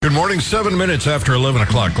Good morning, 7 minutes after 11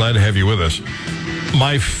 o'clock. Glad to have you with us.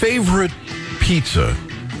 My favorite pizza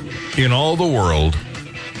in all the world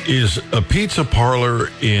is a pizza parlor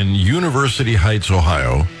in University Heights,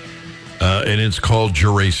 Ohio, and it's called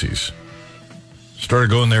Geraci's. Started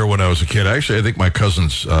going there when I was a kid. Actually, I think my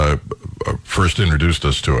cousins first introduced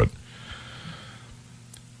us to it.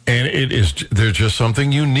 And there's just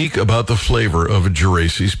something unique about the flavor of a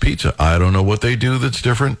Geraci's pizza. I don't know what they do that's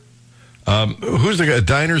different. Who's the guy?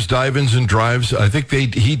 Diners, Dive-Ins, and Drives. I think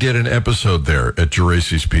he did an episode there at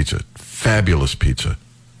Geraci's Pizza. Fabulous pizza.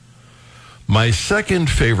 My second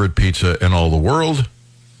favorite pizza in all the world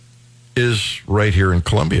is right here in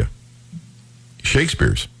Columbia.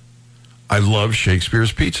 Shakespeare's. I love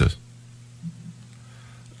Shakespeare's pizza.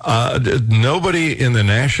 Nobody in the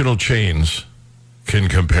national chains can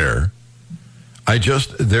compare.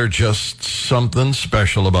 They're just something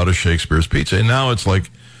special about a Shakespeare's pizza. And now it's like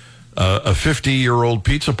a 50-year-old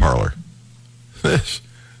pizza parlor. This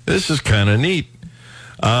is kind of neat.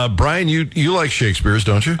 Brian, you like Shakespeare's,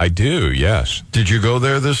 don't you? I do, yes. Did you go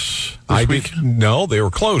there this week? No, they were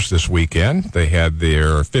closed this weekend. They had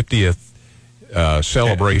their 50th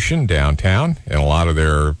celebration downtown, and a lot of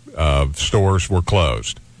their stores were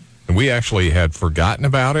closed. And we actually had forgotten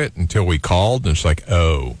about it until we called, and it's like,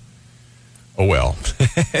 oh well.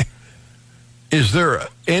 Is there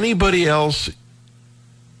anybody else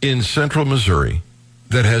in central Missouri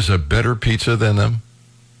that has a better pizza than them?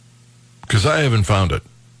 Because I haven't found it.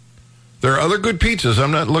 There are other good pizzas.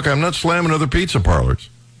 I'm not slamming other pizza parlors.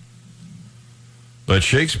 But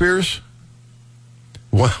Shakespeare's?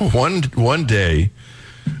 One day,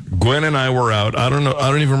 Gwen and I were out. I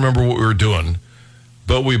don't even remember what we were doing.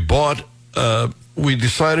 But we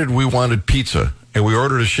decided we wanted pizza. And we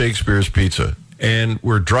ordered a Shakespeare's pizza. And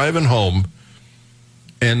we're driving home.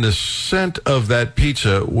 And the scent of that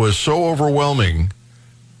pizza was so overwhelming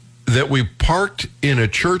that we parked in a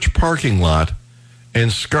church parking lot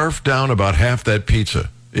and scarfed down about half that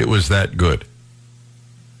pizza. It was that good.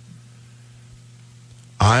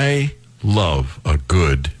 I love a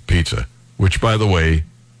good pizza, which, by the way,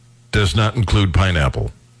 does not include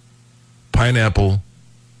pineapple. Pineapple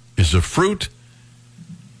is a fruit.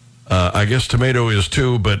 I guess tomato is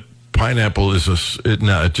too, but pineapple is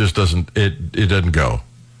it just doesn't go.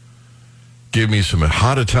 Give me some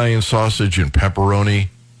hot Italian sausage and pepperoni,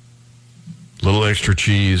 little extra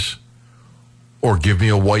cheese, or give me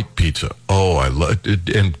a white pizza. Oh, I love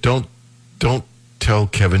it. And don't tell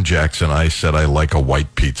Kevin Jackson I said I like a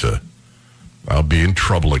white pizza. I'll be in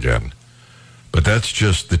trouble again. But that's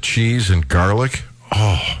just the cheese and garlic.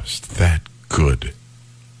 Oh, it's that good.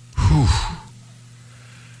 Whew.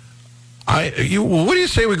 What do you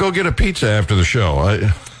say we go get a pizza after the show?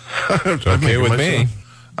 It's okay with me.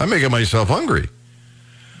 I'm making myself hungry.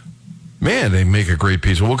 Man, they make a great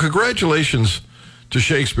pizza. Well, congratulations to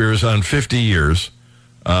Shakespeare's on 50 years.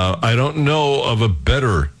 I don't know of a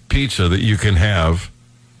better pizza that you can have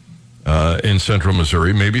in central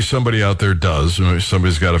Missouri. Maybe somebody out there does. Maybe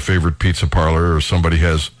somebody's got a favorite pizza parlor, or somebody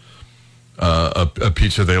has a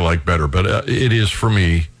pizza they like better. But it is, for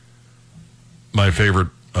me, my favorite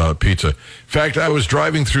pizza. In fact, I was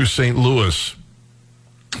driving through St. Louis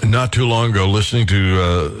not too long ago, listening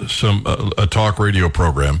to a talk radio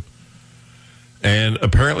program, and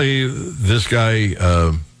apparently this guy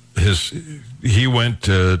he went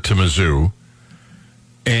to Mizzou,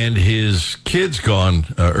 and his kids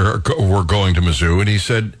were going to Mizzou, and he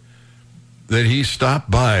said that he stopped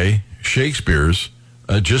by Shakespeare's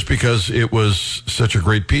just because it was such a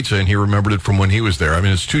great pizza, and he remembered it from when he was there. I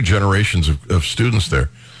mean, it's 2 generations of students there,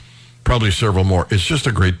 probably several more. It's just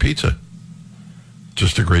a great pizza.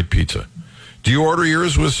 Just a great pizza. Do you order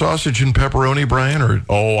yours with sausage and pepperoni, Brian? Or?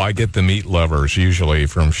 Oh, I get the meat lovers usually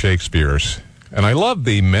from Shakespeare's. And I love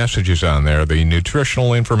the messages on there, the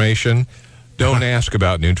nutritional information. Don't ask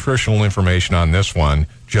about nutritional information on this one.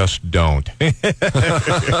 Just don't. I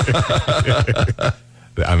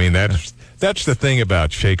mean, that's the thing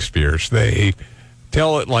about Shakespeare's. They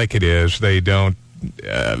tell it like it is. They don't.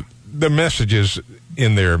 The messages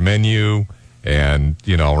in their menu and,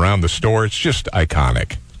 around the store, it's just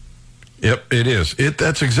iconic. Yep, it is.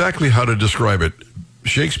 That's exactly how to describe it.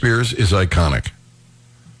 Shakespeare's is iconic.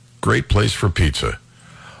 Great place for pizza.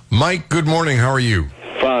 Mike, good morning. How are you?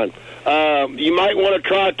 Fine. You might want to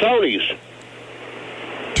try Tony's.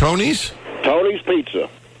 Tony's? Tony's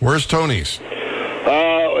Pizza. Where's Tony's?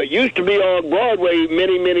 It used to be on Broadway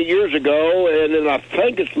many, many years ago, and then I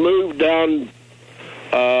think it's moved down,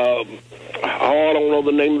 I don't know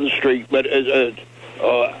the name of the street, but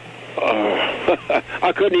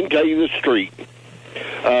I couldn't even tell you the street.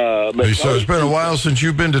 So it's been a while since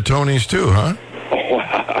you've been to Tony's too, huh?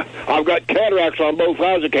 I've got cataracts on both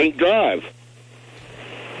eyes. I can't drive.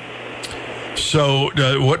 So,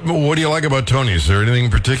 what do you like about Tony's? Is there anything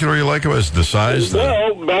in particular you like about it? The size?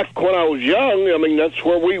 Well, back when I was young, I mean, that's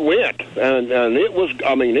where we went, and it was,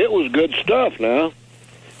 I mean, it was good stuff. Now.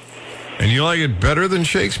 And you like it better than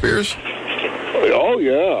Shakespeare's? Oh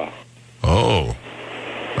yeah. Oh,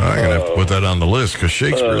 I'm gonna have to put that on the list because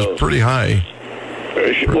Shakespeare's pretty high.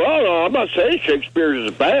 Well, no, I'm not saying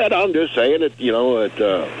Shakespeare's is bad. I'm just saying that, you know,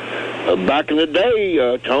 back in the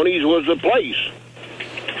day, Tony's was the place.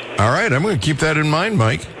 All right, I'm going to keep that in mind,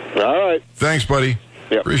 Mike. All right. Thanks, buddy.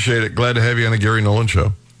 Yep. Appreciate it. Glad to have you on the Gary Nolan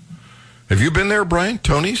Show. Have you been there, Brian?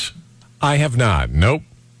 Tony's? I have not. Nope.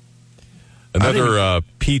 Another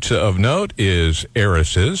pizza of note is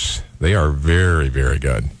Eris's. They are very, very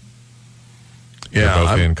good. Yeah, they're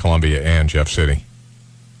both in Columbia and Jeff City.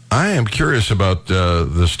 I am curious about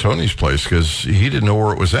this Tony's place because he didn't know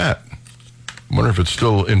where it was at. I wonder if it's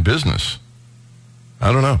still in business.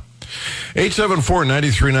 I don't know.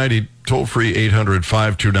 874-9390, toll-free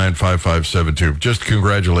 800-529-5572. Just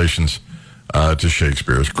congratulations to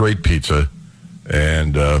Shakespeare's. Great pizza.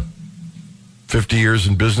 And 50 years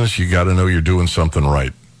in business, you got to know you're doing something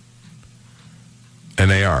right. And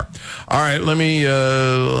they are. All right, let me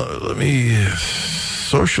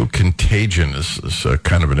social contagion is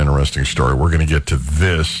kind of an interesting story. We're going to get to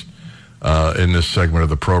this in this segment of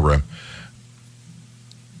the program.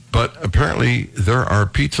 But apparently there are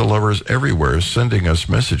pizza lovers everywhere sending us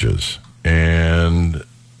messages. And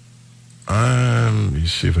let me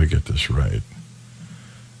see if I get this right.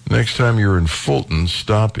 Next time you're in Fulton,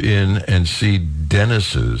 stop in and see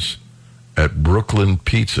Dennis's at Brooklyn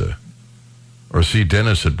Pizza. Or see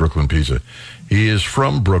Dennis at Brooklyn Pizza. He is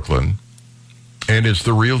from Brooklyn, and it's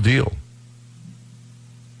the real deal.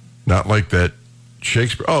 Not like that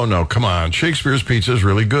Shakespeare. Oh, no, come on. Shakespeare's Pizza is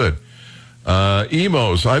really good.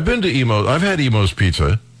 Emo's. I've been to Emo's. I've had Emo's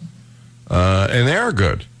Pizza, and they are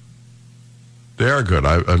good. They are good.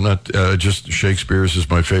 I'm not, just Shakespeare's is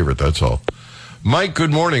my favorite, that's all. Mike,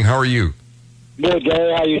 good morning. How are you? Good,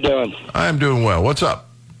 Gary. How you doing? I'm doing well. What's up?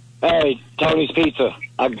 Hey, Tony's Pizza.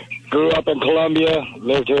 I grew up in Columbia,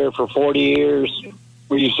 lived here for 40 years.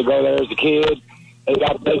 We used to go there as a kid. They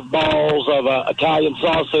got big balls of Italian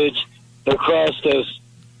sausage. Their crust is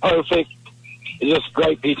perfect. It's just a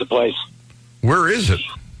great pizza place. Where is it?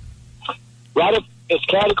 Right up, it's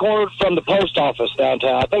catty-cornered from the post office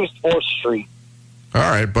downtown. I think it's 4th Street. All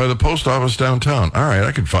right, by the post office downtown. All right,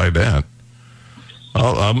 I can find that.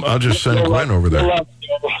 I'll just send Glenn over there. All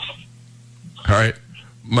right.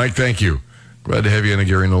 Mike, thank you. Glad to have you on the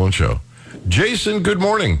Gary Nolan Show. Jason, good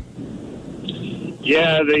morning.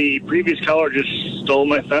 Yeah, the previous caller just stole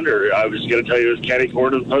my thunder. I was going to tell you it was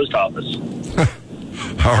catty-corner to the post office.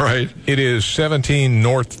 All right. It is 17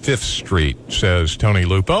 North 5th Street, says Tony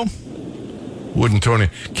Lupo. Wouldn't Tony?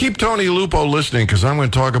 Keep Tony Lupo listening because I'm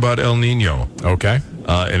going to talk about El Nino. Okay.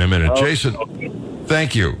 In a minute. Jason,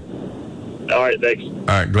 thank you. All right, thanks. All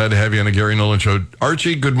right, glad to have you on the Gary Nolan Show.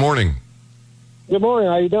 Archie, good morning. Good morning.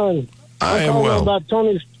 How you doing? I am well. About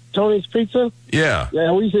Tony's Pizza. Yeah.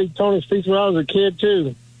 Yeah, we used to eat Tony's Pizza when I was a kid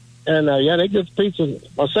too, and yeah, they get pizza.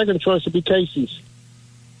 My second choice would be Casey's.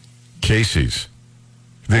 Casey's,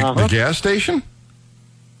 the gas station.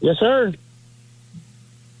 Yes, sir.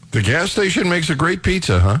 The gas station makes a great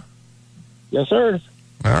pizza, huh? Yes, sir.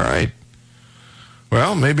 All right.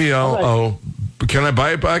 Well, maybe I'll can I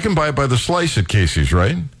buy it? I can buy it by the slice at Casey's,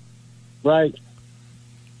 right? Right.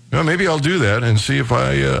 Well, maybe I'll do that and see if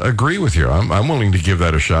I agree with you. I'm willing to give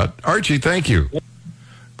that a shot. Archie, thank you.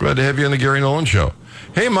 Glad to have you on the Gary Nolan Show.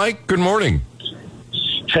 Hey, Mike, good morning.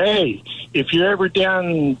 Hey, if you're ever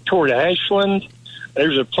down toward Ashland,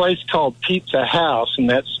 there's a place called Pizza House, and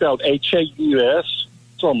that's spelled Haus. It's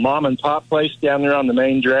a little mom-and-pop place down there on the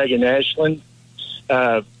main drag in Ashland.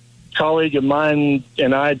 Colleague of mine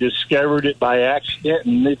and I discovered it by accident,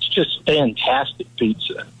 and it's just fantastic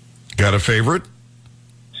pizza. Got a favorite?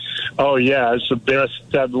 Oh, yeah, it's the best.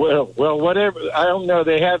 Well, whatever. I don't know.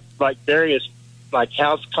 They have, like, various, like,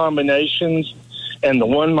 house combinations, and the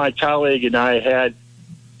one my colleague and I had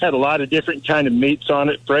a lot of different kind of meats on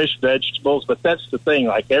it, fresh vegetables, but that's the thing.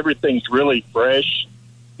 Like, everything's really fresh,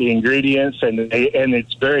 the ingredients, and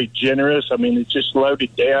it's very generous. I mean, it's just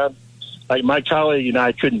loaded down. Like, my colleague and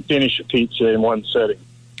I couldn't finish a pizza in one sitting.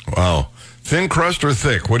 Wow. Thin crust or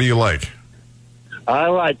thick? What do you like? I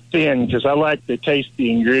like thin because I like to taste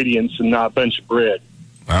the ingredients and not a bunch of bread.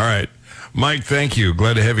 All right. Mike, thank you.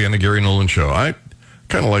 Glad to have you on the Gary Nolan Show. I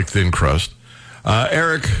kind of like thin crust.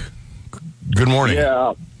 Eric, good morning.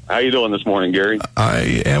 Yeah. How you doing this morning, Gary?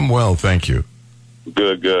 I am well, thank you.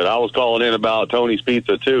 Good. I was calling in about Tony's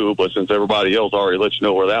Pizza, too, but since everybody else already let you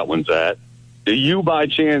know where that one's at, do you by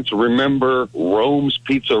chance remember Rome's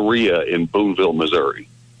Pizzeria in Boonville, Missouri?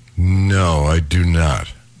 No, I do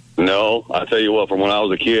not. No, I tell you what, from when I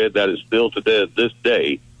was a kid, that is still to this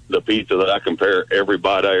day the pizza that I compare every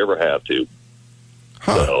bite I ever have to.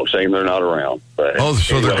 Huh. So, shame they're not around. But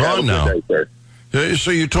so they're gone now.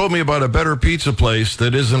 So you told me about a better pizza place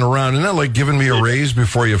that isn't around. Isn't that like giving me a raise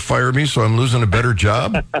before you fire me so I'm losing a better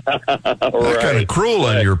job? That's kind of cruel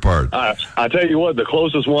on your part. I tell you what, the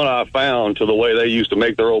closest one I found to the way they used to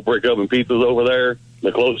make their old brick oven pizzas over there,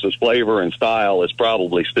 the closest flavor and style is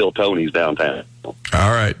probably still Tony's downtown. All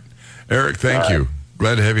right. Eric, thank you.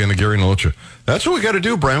 Glad to have you on the Gary Nolan Show. That's what we got to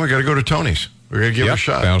do, Brian. We got to go to Tony's. We're going to give it a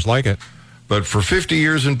shot. Sounds like it. But for 50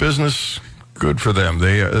 years in business, good for them.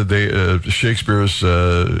 They Shakespeare's,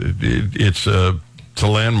 it's a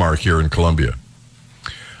landmark here in Columbia.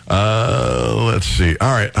 Let's see.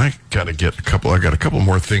 All right, I got a couple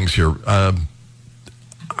more things here. I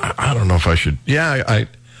don't know if I should. Yeah,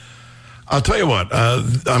 I'll tell you what.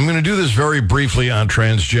 I'm going to do this very briefly on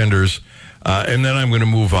transgenders, and then I'm going to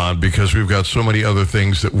move on because we've got so many other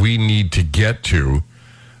things that we need to get to.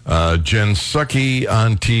 Jen Psaki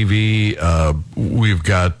on TV. We've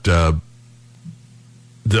got the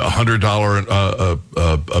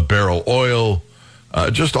 $100 a barrel oil.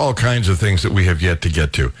 Just all kinds of things that we have yet to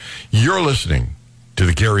get to. You're listening to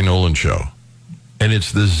the Gary Nolan Show, and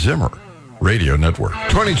it's the Zimmer Radio Network.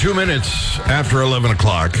 22 minutes after 11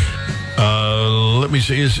 o'clock. Let me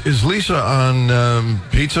see. Is Lisa on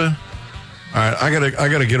pizza? All right, I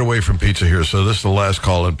gotta get away from pizza here. So this is the last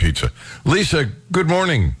call on pizza. Lisa, good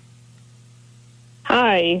morning.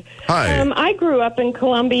 Hi. Hi. I grew up in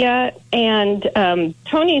Columbia, and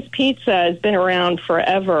Tony's Pizza has been around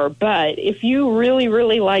forever. But if you really,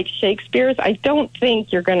 really like Shakespeare's, I don't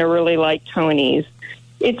think you're going to really like Tony's.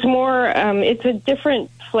 It's more, it's a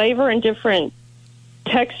different flavor and different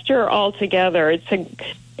texture altogether.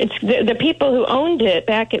 It's the people who owned it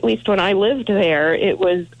back, at least when I lived there, it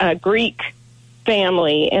was a Greek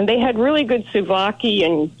family, and they had really good souvlaki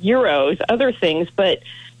and gyros, other things, but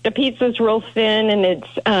the pizza's real thin,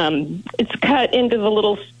 and it's cut into the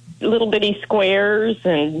little bitty squares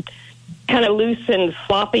and kind of loose and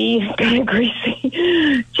floppy, kind of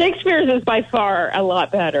greasy. Shakespeare's is by far a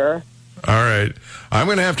lot better. All right. I'm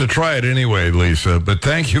going to have to try it anyway, Lisa, but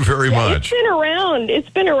thank you very much. It's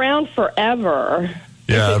been around forever.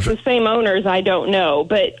 Yeah, if it's the same owners, I don't know.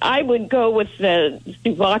 But I would go with the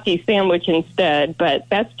souvlaki sandwich instead. But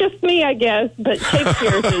that's just me, I guess. But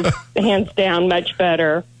Shakespeare's is hands down much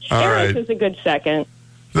better. Eric's is a good second.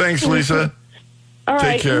 Thanks, Lisa. All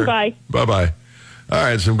right. Take care. Bye. Bye-bye. All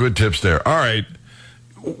right, some good tips there. All right.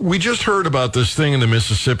 We just heard about this thing in the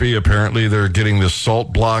Mississippi. Apparently, they're getting this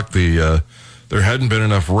salt block. There hadn't been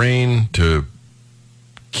enough rain to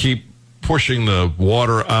keep pushing the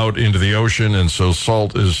water out into the ocean, and so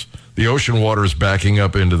the ocean water is backing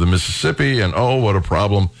up into the Mississippi, and oh, what a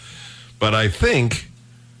problem. But I think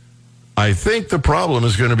the problem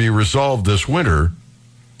is going to be resolved this winter.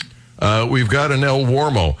 We've got an El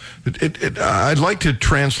Warmo. I'd like to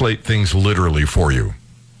translate things literally for you.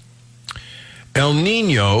 El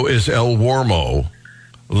Nino is El Warmo.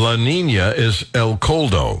 La Nina is El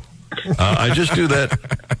Coldo. I just do that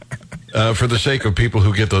for the sake of people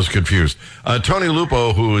who get those confused. Tony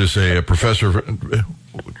Lupo, who is a professor.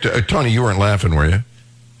 Tony, you weren't laughing, were you?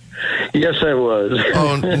 Yes, I was.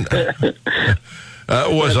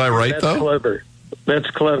 Was I right, that's though? Clever. That's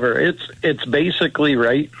clever. It's basically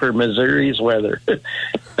right for Missouri's weather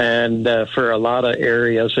and for a lot of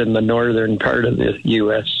areas in the northern part of the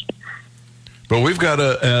U.S. But we've got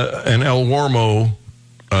an El Warmo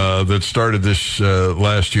that started this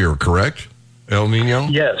last year, correct? El Nino?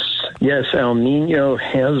 Yes, El Nino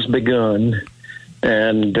has begun,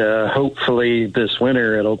 and hopefully this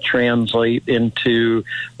winter it'll translate into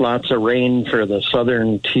lots of rain for the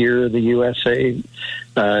southern tier of the USA.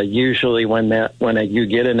 Usually when you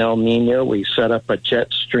get an El Nino, we set up a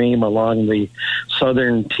jet stream along the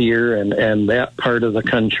southern tier, and that part of the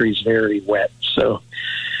country's very wet. So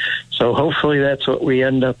hopefully that's what we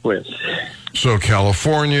end up with. So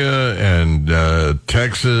California and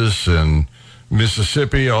Texas and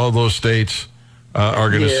Mississippi, all those states are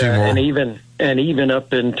going to see more. And even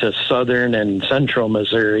up into southern and central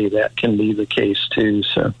Missouri, that can be the case too.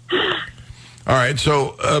 So, all right.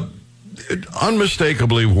 So,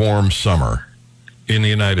 unmistakably warm summer in the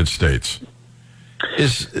United States.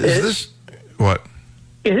 Is this what?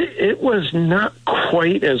 It was not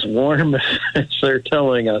quite as warm as they're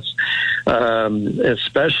telling us,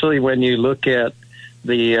 especially when you look at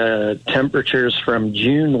the temperatures from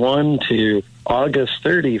June 1 to August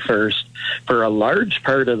 31st, for a large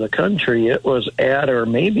part of the country, it was at or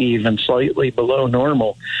maybe even slightly below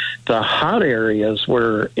normal. The hot areas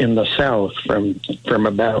were in the south, from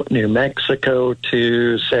about New Mexico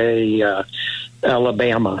to, say,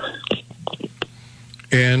 Alabama.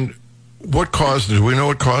 And do we know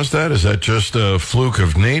what caused that? Is that just a fluke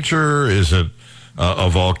of nature? Is it a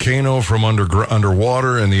volcano from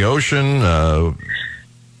underwater in the ocean?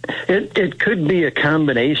 It could be a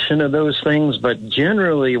combination of those things, but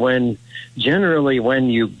generally when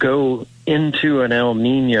you go into an El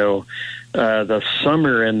Nino, the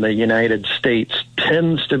summer in the United States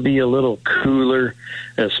tends to be a little cooler,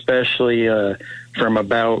 especially from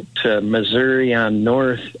about Missouri on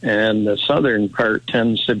north, and the southern part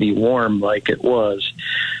tends to be warm like it was.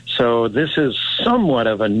 So this is somewhat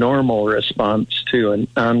of a normal response to an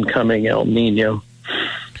oncoming El Nino.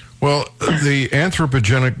 Well, the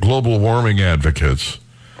anthropogenic global warming advocates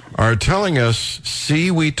are telling us,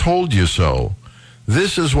 see, we told you so.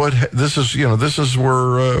 This is where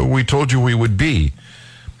we told you we would be.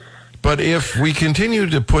 But if we continue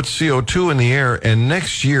to put CO2 in the air and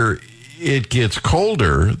next year it gets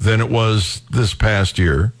colder than it was this past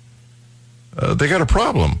year, they got a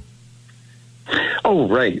problem. Oh,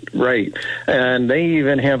 right. And they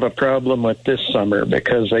even have a problem with this summer,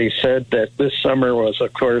 because they said that this summer was,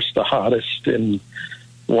 of course, the hottest in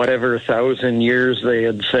whatever 1,000 years they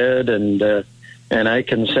had said, and I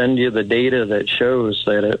can send you the data that shows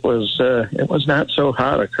that it was not so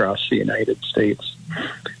hot across the United States.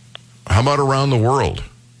 How about around the world?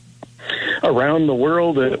 Around the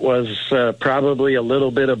world, it was probably a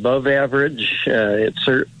little bit above average.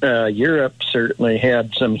 Europe certainly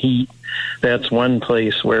had some heat. That's one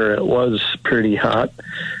place where it was pretty hot.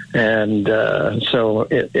 And so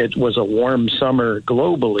it was a warm summer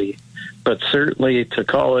globally, but certainly to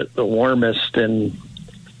call it the warmest in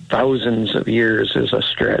thousands of years is a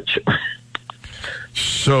stretch.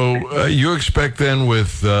 So you expect then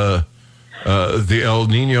with the El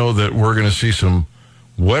Nino that we're going to see some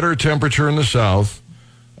wetter temperature in the south.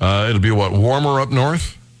 It'll be warmer up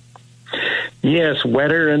north? Yes,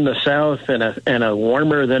 wetter in the south and a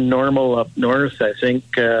warmer than normal up north. I think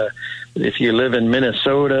if you live in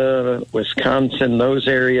Minnesota, Wisconsin, those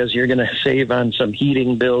areas, you're going to save on some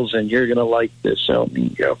heating bills, and you're going to like this El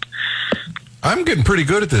Nino. I'm getting pretty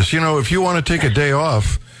good at this. If you want to take a day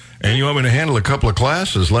off and you want me to handle a couple of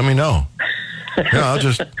classes, let me know. Yeah, I'll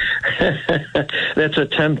just... That's a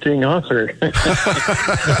tempting offer.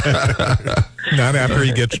 Not after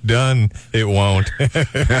he gets done, it won't. I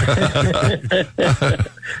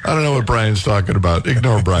don't know what Brian's talking about.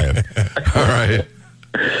 Ignore Brian. All right.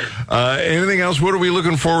 Anything else? What are we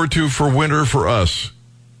looking forward to for winter for us?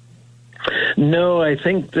 No, I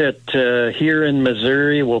think that here in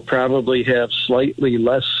Missouri we'll probably have slightly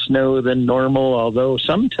less snow than normal, although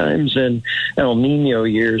sometimes in El Nino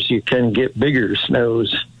years you can get bigger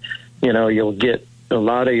snows. You'll get a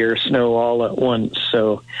lot of your snow all at once.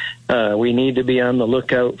 So we need to be on the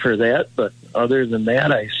lookout for that. But other than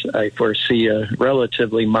that, I foresee a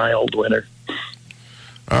relatively mild winter.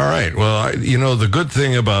 All right. Well, the good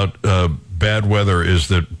thing about bad weather is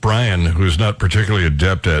that Brian, who's not particularly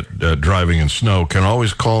adept at driving in snow, can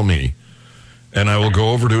always call me, and I will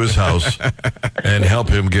go over to his house and help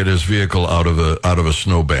him get his vehicle out of a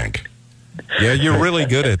snowbank. Yeah, you're really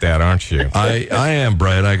good at that, aren't you? I am,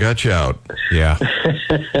 Brian. I got you out. Yeah.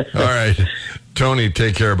 All right. Tony,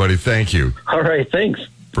 take care, buddy. Thank you. All right. Thanks.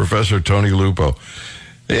 Professor Tony Lupo.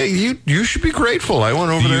 Hey, you should be grateful. I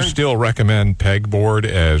went over there. Do you still recommend pegboard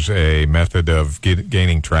as a method of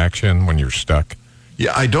gaining traction when you're stuck?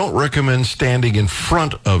 Yeah, I don't recommend standing in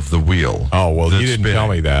front of the wheel. Oh, well, you didn't tell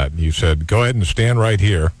me that. You said, go ahead and stand right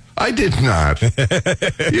here. I did not.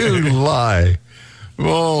 You lie.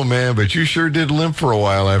 Oh, man, but you sure did limp for a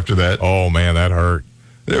while after that. Oh, man, that hurt.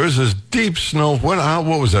 There was this deep snow. What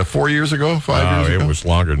was that, 4 years ago, 5 years ago? It was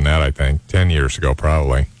longer than that, I think. 10 years ago,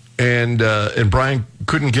 probably. And Brian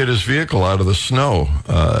couldn't get his vehicle out of the snow.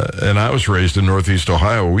 And I was raised in Northeast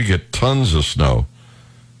Ohio where we get tons of snow.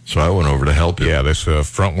 So I went over to help him. Yeah, this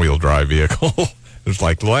front-wheel drive vehicle. It's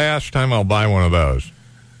like, last time I'll buy one of those.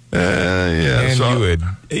 Yeah. And you had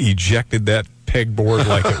ejected that pegboard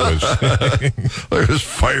like it was... like it was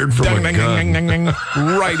fired from a gun.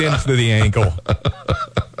 Right into the ankle.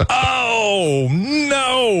 Oh,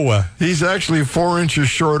 no! He's actually 4 inches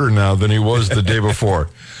shorter now than he was the day before.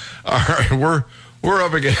 All right, we're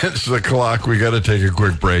up against the clock. We got to take a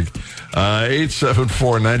quick break.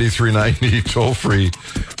 874-9390, toll free,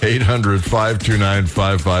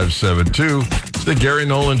 800-529-5572. It's the Gary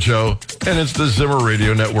Nolan Show, and it's the Zimmer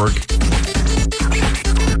Radio Network.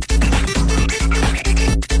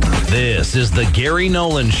 This is the Gary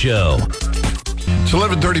Nolan Show. It's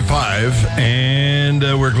 11:35, and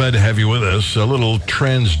we're glad to have you with us. A little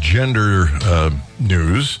transgender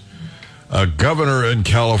news. A governor in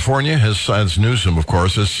California has signed, Newsom, of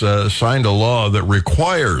course, has signed a law that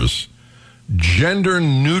requires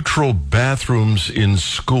gender-neutral bathrooms in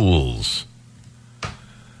schools.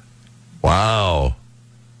 Wow.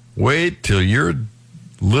 Wait till your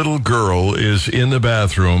little girl is in the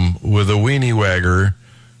bathroom with a weenie wagger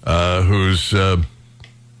who's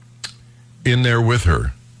in there with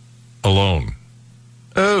her, alone.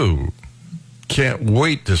 Oh, can't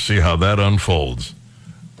wait to see how that unfolds.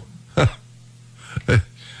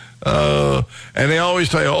 And they always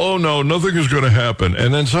tell you, oh, no, nothing is going to happen.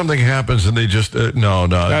 And then something happens and they just, no.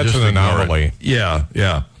 That's just an anomaly.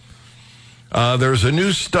 Yeah. There's a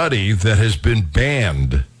new study that has been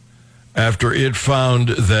banned after it found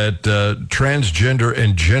that transgender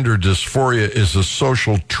and gender dysphoria is a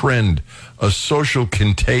social trend, a social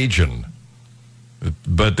contagion.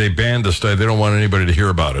 But they banned the study. They don't want anybody to hear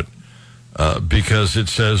about it because it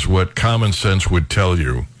says what common sense would tell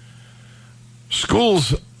you.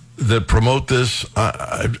 Schools that promote this,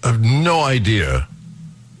 I have no idea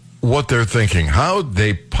what they're thinking, how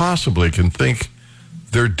they possibly can think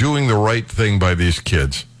they're doing the right thing by these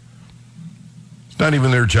kids. It's not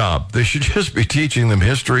even their job. They should just be teaching them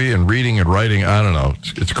history and reading and writing. I don't know.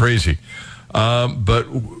 It's crazy. But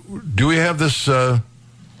do we have this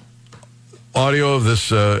audio of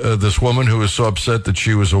this woman who was so upset that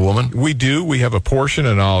she was a woman? We do. We have a portion,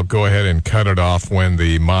 and I'll go ahead and cut it off when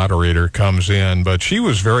the moderator comes in. But she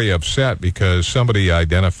was very upset because somebody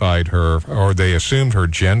identified her, or they assumed her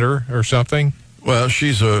gender or something. Well,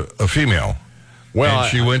 she's a female. Well,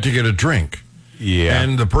 and she went to get a drink. Yeah.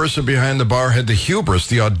 And the person behind the bar had the hubris,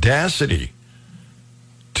 the audacity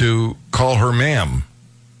to call her ma'am.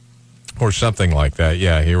 Or something like that.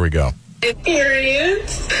 Yeah, here we go.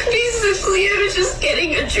 Experience. Basically, I was just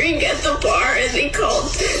getting a drink at the bar, and they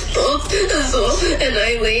called both Azul and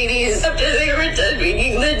I ladies. After they were done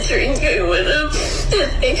making the drink, I went up,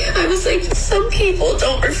 and I was like, some people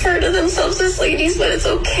don't refer to themselves as ladies, but it's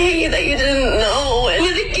okay that you didn't know. And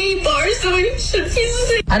with a gay bar, so I should be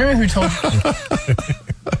safe. I don't know who told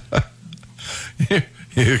you.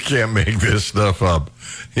 You can't make this stuff up.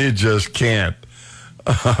 You just can't.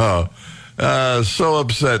 So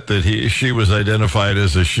upset that she was identified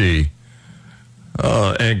as a she.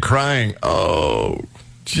 And crying. Oh,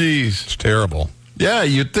 geez. It's terrible. Yeah,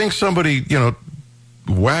 you'd think somebody,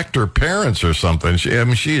 whacked her parents or something.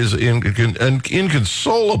 She is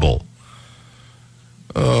inconsolable.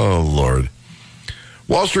 Oh, Lord.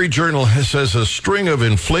 Wall Street Journal says a string of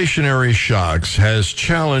inflationary shocks has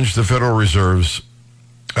challenged the Federal Reserve's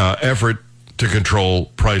effort to control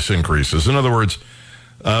price increases. In other words,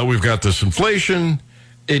 we've got this inflation.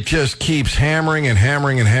 It just keeps hammering and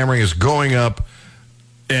hammering and hammering. It's going up.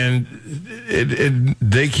 And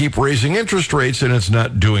they keep raising interest rates, and it's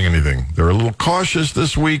not doing anything. They're a little cautious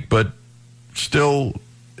this week, but still,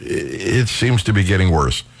 it seems to be getting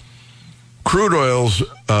worse. Crude oil's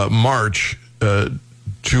march to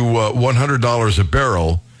 $100 a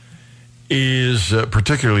barrel is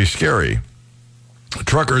particularly scary.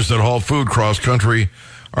 Truckers that haul food cross-country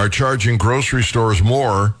are charging grocery stores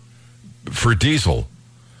more for diesel.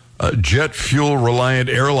 Jet fuel-reliant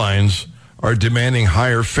airlines are demanding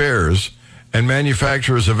higher fares, and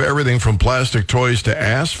manufacturers of everything from plastic toys to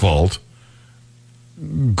asphalt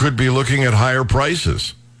could be looking at higher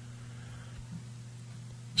prices.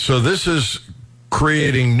 So this is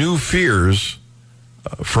creating new fears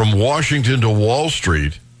from Washington to Wall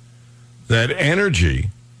Street that energy,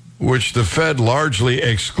 which the Fed largely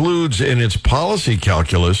excludes in its policy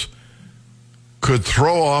calculus, could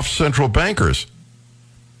throw off central bankers.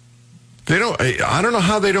 I don't know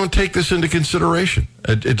how they don't take this into consideration.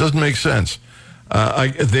 It doesn't make sense.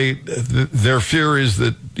 Their fear is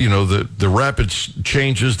that, the rapid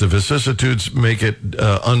changes, the vicissitudes make it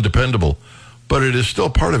undependable. But it is still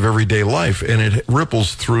part of everyday life, and it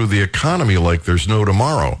ripples through the economy like there's no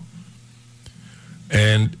tomorrow.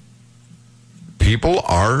 And people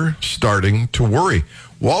are starting to worry.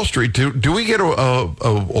 Wall Street, do we get a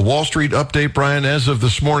Wall Street update, Brian? As of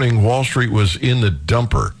this morning, Wall Street was in the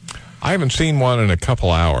dumper. I haven't seen one in a couple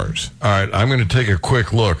hours. All right, I'm going to take a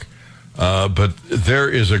quick look. But there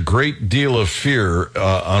is a great deal of fear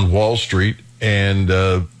on Wall Street, and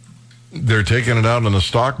they're taking it out on the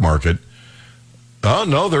stock market. Oh,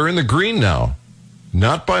 no, they're in the green now.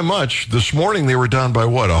 Not by much. This morning they were down by,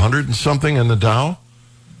 100 and something in the Dow?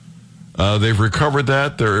 They've recovered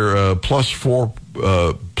that. They're plus 4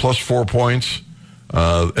 points.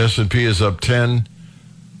 S&P is up 10.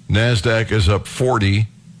 NASDAQ is up 40.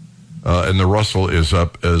 and the Russell is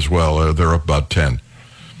up as well. They're up about 10.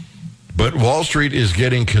 But Wall Street is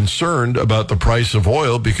getting concerned about the price of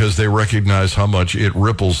oil because they recognize how much it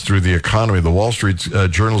ripples through the economy. The Wall Street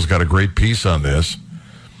Journal's got a great piece on this.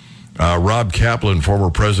 Rob Kaplan, former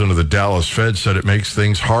president of the Dallas Fed, said it makes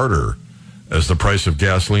things harder as the price of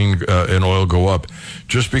gasoline and oil go up.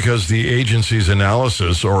 Just because the agency's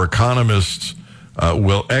analysis or economists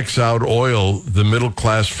will X out oil, the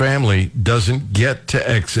middle-class family doesn't get to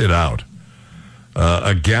X it out.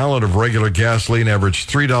 A gallon of regular gasoline averaged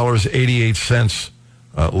 $3.88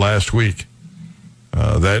 last week.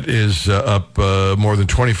 That is up more than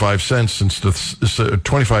 25 cents since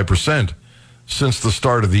 25% since the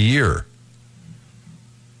start of the year.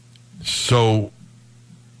 So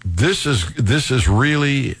this is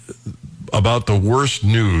really about the worst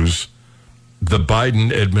news the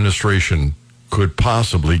Biden administration could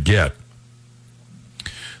possibly get.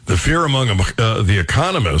 The fear among the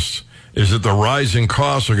economists is that the rising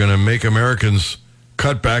costs are going to make Americans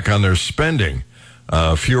cut back on their spending.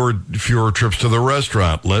 Fewer trips to the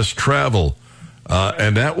restaurant, less travel,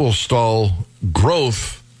 and that will stall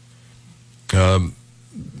growth.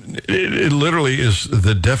 It literally is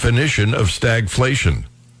the definition of stagflation.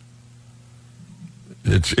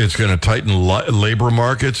 It's going to tighten labor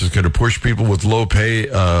markets. It's going to push people with low pay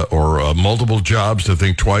or multiple jobs to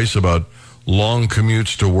think twice about long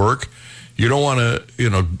commutes to work. You don't want to,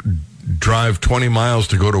 drive 20 miles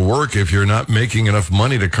to go to work if you're not making enough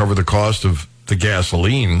money to cover the cost of the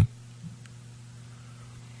gasoline.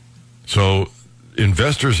 So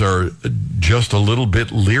investors are just a little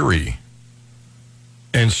bit leery,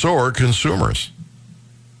 and so are consumers.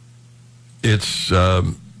 It's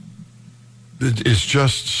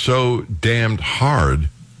just so damned hard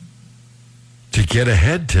to get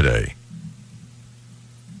ahead today.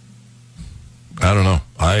 I don't know.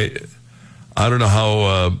 I don't know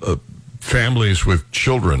how families with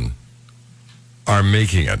children are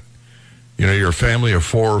making it. You're a family of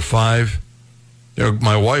 4 or 5.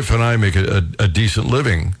 My wife and I make a decent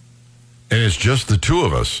living, and it's just the two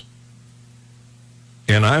of us.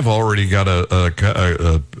 And I've already got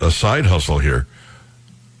a side hustle here.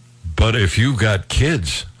 But if you've got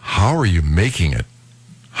kids, how are you making it?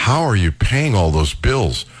 How are you paying all those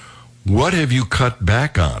bills? What have you cut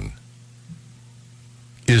back on?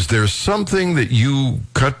 Is there something that you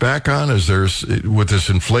cut back on? With this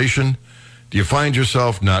inflation? Do you find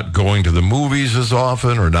yourself not going to the movies as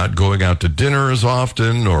often, or not going out to dinner as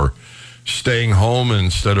often, or staying home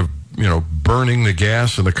instead of, burning the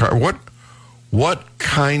gas in the car? What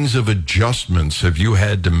kinds of adjustments have you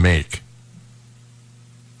had to make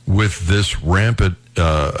with this rampant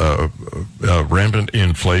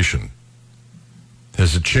inflation?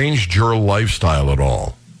 Has it changed your lifestyle at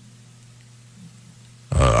all?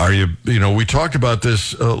 We talked about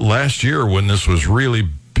this last year when this was really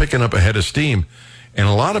picking up a head of steam, and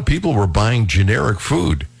a lot of people were buying generic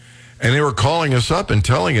food, and they were calling us up and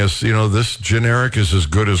telling us, this generic is as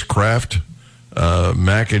good as Kraft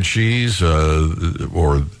mac and cheese,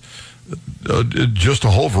 or just a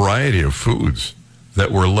whole variety of foods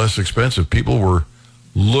that were less expensive. People were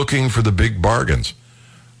looking for the big bargains.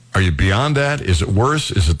 Are you beyond that? Is it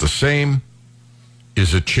worse? Is it the same?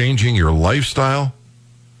 Is it changing your lifestyle?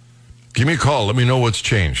 Give me a call. Let me know what's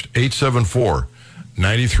changed.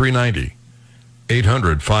 874-9390.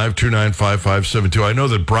 800-529-5572. I know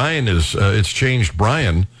that Brian it's changed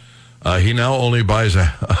Brian. He now only buys a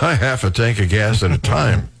half a tank of gas at a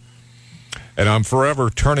time. And I'm forever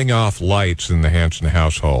turning off lights in the Hanson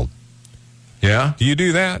household. Yeah? Do you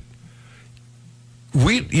do that?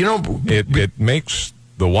 It makes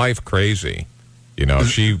the wife crazy.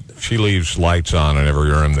 She leaves lights on in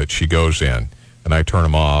every room that she goes in, and I turn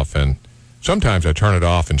them off, and sometimes I turn it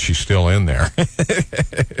off and she's still in there.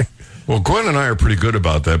 Well, Gwen and I are pretty good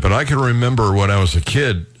about that, but I can remember when I was a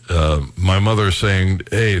kid, my mother saying,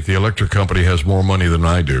 hey, the electric company has more money than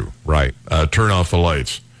I do. Right. Turn off the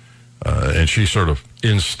lights. And she sort of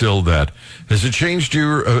instilled that. Has it changed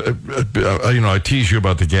you? I tease you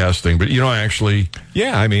about the gas thing, but, actually...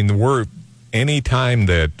 Yeah, any time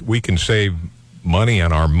that we can save money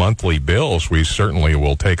on our monthly bills, we certainly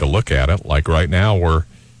will take a look at it. Like right now, we're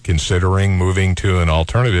considering moving to an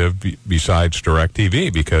alternative besides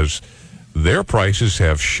DirecTV because their prices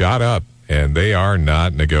have shot up and they are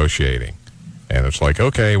not negotiating. And it's like,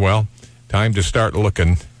 okay, well, time to start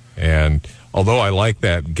looking. And although I like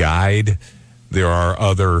that guide, there are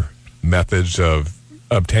other methods of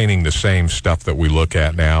obtaining the same stuff that we look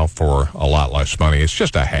at now for a lot less money. It's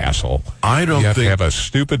just a hassle. You have to have a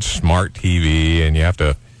stupid smart TV, and you have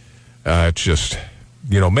to, it's just,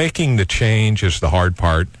 making the change is the hard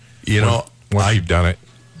part. Once you've done it.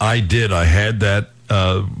 I did. I had that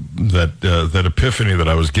epiphany that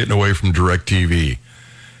I was getting away from DirecTV,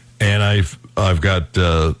 and I've got.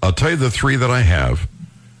 I'll tell you the 3 that I have,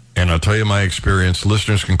 and I'll tell you my experience.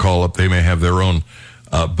 Listeners can call up; they may have their own,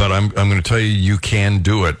 but I'm going to tell you, you can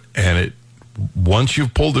do it, and once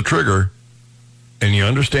you've pulled the trigger, and you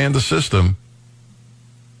understand the system,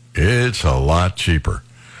 it's a lot cheaper.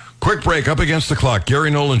 Quick break, up against the clock.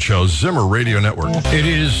 Gary Nolan Show, Zimmer Radio Network. It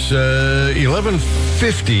is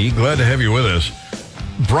 11:50. Glad to have you with us.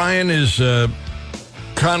 Brian is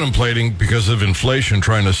contemplating, because of inflation,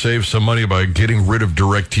 trying to save some money by getting rid of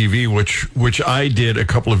DirecTV, which I did a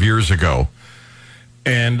couple of years ago.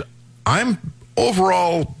 And I'm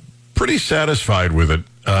overall pretty satisfied with it.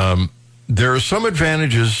 There are some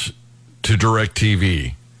advantages to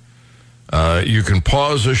DirecTV. You can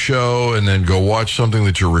pause a show and then go watch something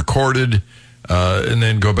that you recorded, and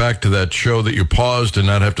then go back to that show that you paused and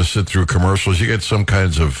not have to sit through commercials. You get some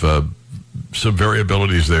kinds of some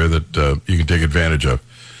variabilities there that you can take advantage of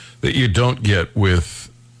that you don't get with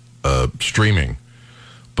streaming.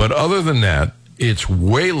 But other than that, it's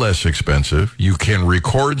way less expensive. You can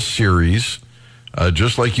record series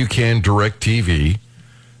just like you can DirecTV.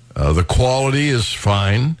 The quality is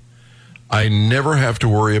fine. I never have to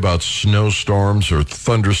worry about snowstorms or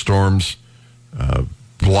thunderstorms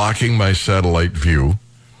blocking my satellite view.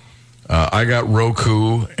 I got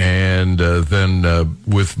Roku, and then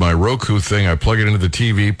with my Roku thing, I plug it into the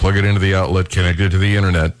TV, plug it into the outlet, connect it to the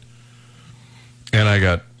internet, and I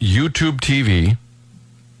got YouTube TV,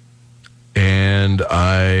 and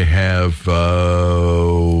I have,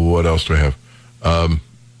 what else do I have?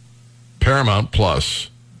 Paramount Plus,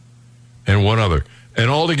 and one other. And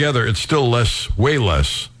altogether, it's still way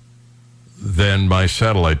less than my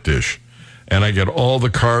satellite dish. And I get all the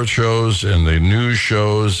car shows and the news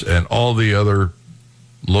shows and all the other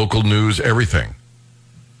local news, everything.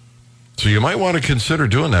 So you might want to consider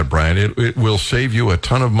doing that, Brian. It will save you a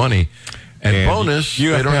ton of money. And bonus,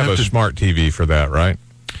 you have to have a smart TV for that, right?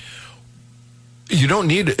 You don't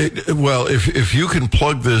need it. Well, if you can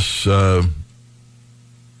plug this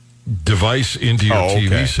device into your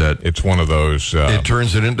TV set, it's one of those. It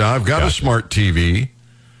turns it into. I've got a smart TV,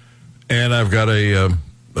 and I've got a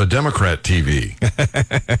Democrat TV,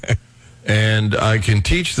 and I can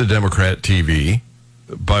teach the Democrat TV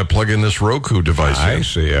by plugging this Roku device in. I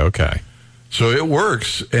see. Okay, so it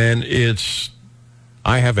works, and it's.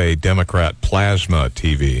 I have a Democrat plasma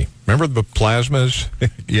TV. Remember the plasmas?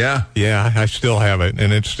 Yeah, yeah. I still have it,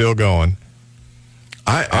 and it's still going.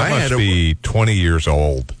 I must be 20 years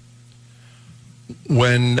old.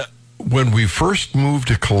 When we first moved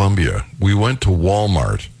to Columbia, we went to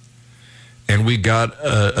Walmart, and we got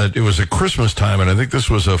it was at Christmas time, and I think this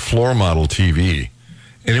was a floor model TV,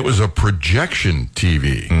 and it was a projection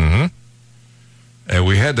TV, and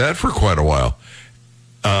we had that for quite a while.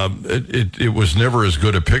 It was never as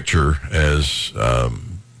good a picture as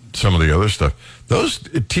some of the other stuff. Those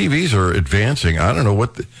TVs are advancing. I don't know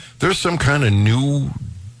there's some kind of new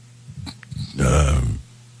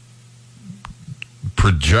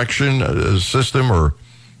projection system or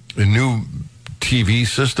a new TV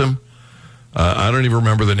system. I don't even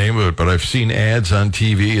remember the name of it, but I've seen ads on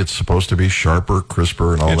TV. It's supposed to be sharper,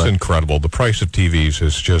 crisper, and all that. It's incredible. The price of TVs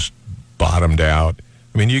has just bottomed out.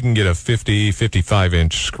 I mean, you can get a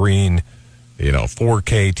 55-inch screen,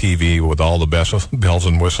 4K TV with all the bells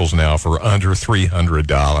and whistles now for under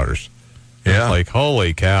 $300. Yeah. It's like,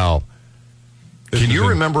 holy cow. Can you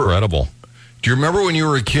remember? Incredible. Do you remember when you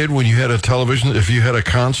were a kid, when you had a television, if you had a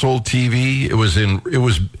console TV, it was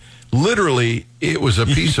literally a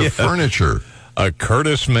piece of furniture. A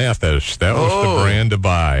Curtis Mathis. That was the brand to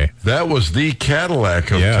buy. That was the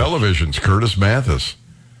Cadillac of televisions, Curtis Mathis.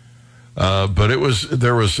 But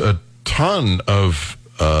there was a ton of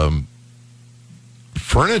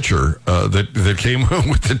furniture that came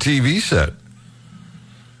with the TV set,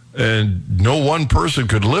 and no one person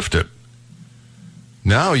could lift it.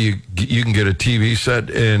 Now you can get a TV set,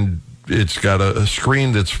 and it's got a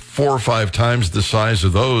screen that's 4 or 5 times the size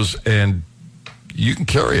of those, and you can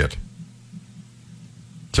carry it.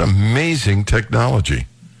 It's amazing technology.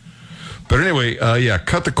 But anyway,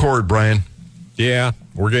 cut the cord, Brian. Yeah,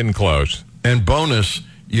 we're getting close. And bonus,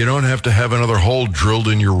 you don't have to have another hole drilled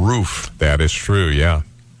in your roof. That is true, yeah.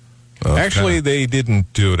 Actually, they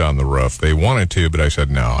didn't do it on the roof. They wanted to, but I said,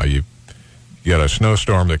 no, you got a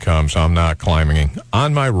snowstorm that comes. I'm not climbing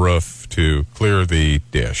on my roof to clear the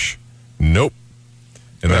dish. Nope.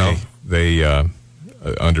 And they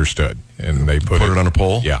understood, and they put it on a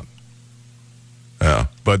pole? Yeah. Yeah.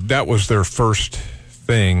 But that was their first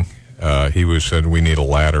thing. He said, we need a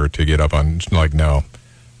ladder to get up on. Like, no,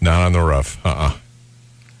 not on the roof.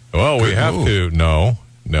 Well, we have to. No.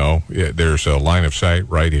 Yeah, there's a line of sight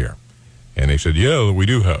right here. And they said, yeah, we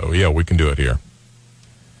do. Yeah, we can do it here.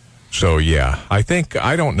 So, yeah,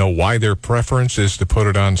 I don't know why their preference is to put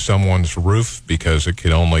it on someone's roof because it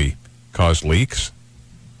can only cause leaks.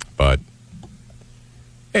 But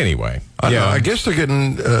anyway. I guess they're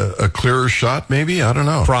getting a clearer shot, maybe. I don't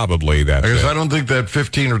know. Probably that. Because I don't think that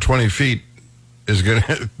 15 or 20 feet is going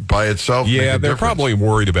to, by itself, make a they're difference. probably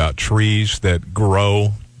worried about trees that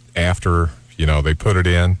grow after, they put it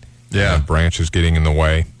in. Yeah. And branches getting in the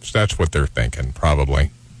way. So that's what they're thinking,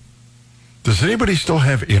 probably. Does anybody still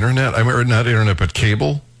have internet? I mean, not internet, but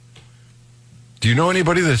cable? Do you know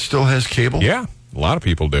anybody that still has cable? Yeah, a lot of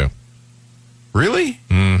people do. Really?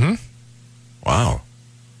 Mm-hmm. Wow.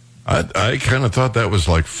 I kind of thought that was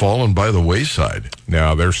like fallen by the wayside.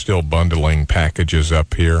 Now, they're still bundling packages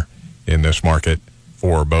up here in this market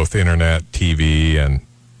for both internet, TV, and,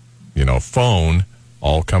 phone,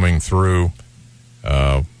 all coming through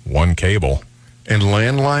one cable. And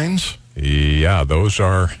landlines? Yeah, those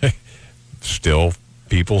are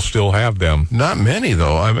people still have them. Not many,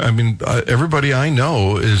 though. I mean, everybody I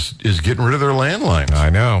know is getting rid of their landlines. I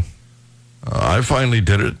know. I finally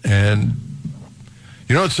did it, and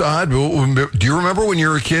it's odd. Do you remember when you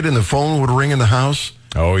were a kid and the phone would ring in the house?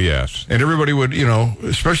 Oh, yes. And everybody would,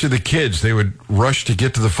 especially the kids, they would rush to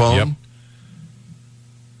get to the phone. Yep.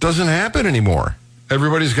 Doesn't happen anymore.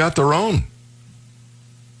 Everybody's got their own.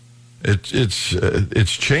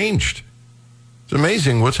 It's changed. It's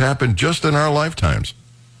amazing what's happened just in our lifetimes.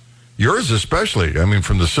 Yours especially. I mean,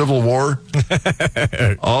 from the Civil War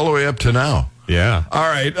all the way up to now. Yeah. All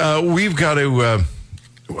right. We've got to...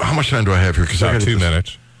 how much time do I have here? About 2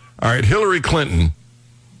 minutes. All right. Hillary Clinton.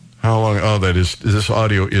 How long? Oh, this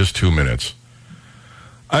audio is 2 minutes.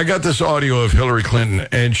 I got this audio of Hillary Clinton,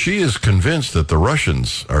 and she is convinced that the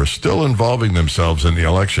Russians are still involving themselves in the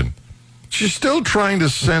election. She's still trying to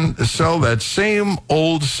sell that same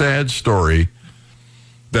old sad story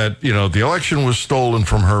that, the election was stolen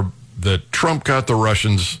from her, that Trump got the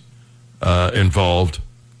Russians involved,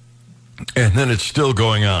 and then it's still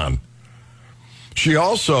going on. She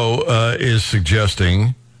also is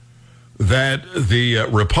suggesting that the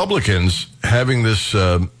Republicans having this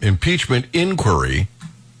impeachment inquiry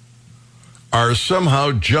are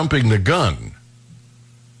somehow jumping the gun.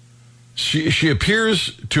 She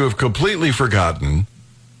appears to have completely forgotten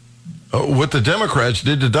what the Democrats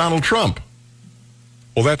did to Donald Trump.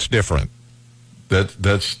 Well, that's different.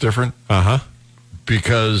 That's different? Uh-huh.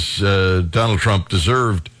 Because Donald Trump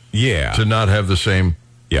deserved to not have the same...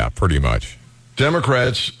 Yeah, pretty much.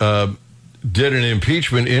 Democrats did an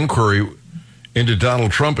impeachment inquiry into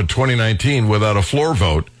Donald Trump in 2019 without a floor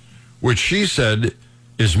vote, which she said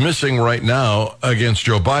is missing right now against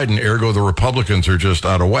Joe Biden, ergo the Republicans are just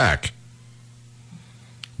out of whack.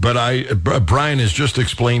 But Brian has just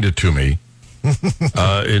explained it to me.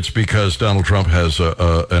 It's because Donald Trump has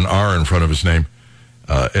an R in front of his name,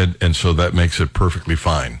 and so that makes it perfectly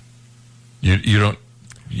fine.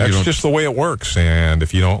 That's just the way it works, and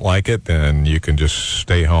if you don't like it, then you can just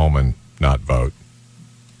stay home and not vote.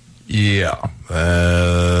 Yeah,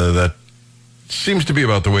 that seems to be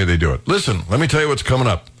about the way they do it. Listen, let me tell you what's coming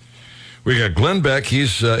up. We got Glenn Beck.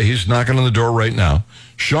 He's knocking on the door right now.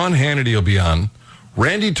 Sean Hannity will be on.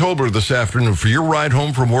 Randy Tobler this afternoon for your ride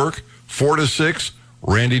home from work, 4 to 6.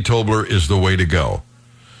 Randy Tobler is the way to go.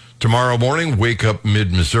 Tomorrow morning, Wake Up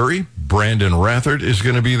Mid-Missouri. Brandon Rathert is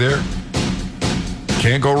going to be there.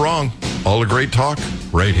 Can't go wrong. All the great talk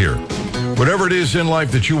right here. Whatever it is in life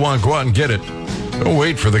that you want, go out and get it. Don't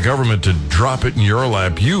wait for the government to drop it in your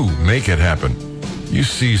lap. You make it happen. You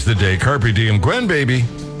seize the day. Carpe diem. Gwen, baby.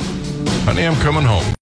 Honey, I'm coming home.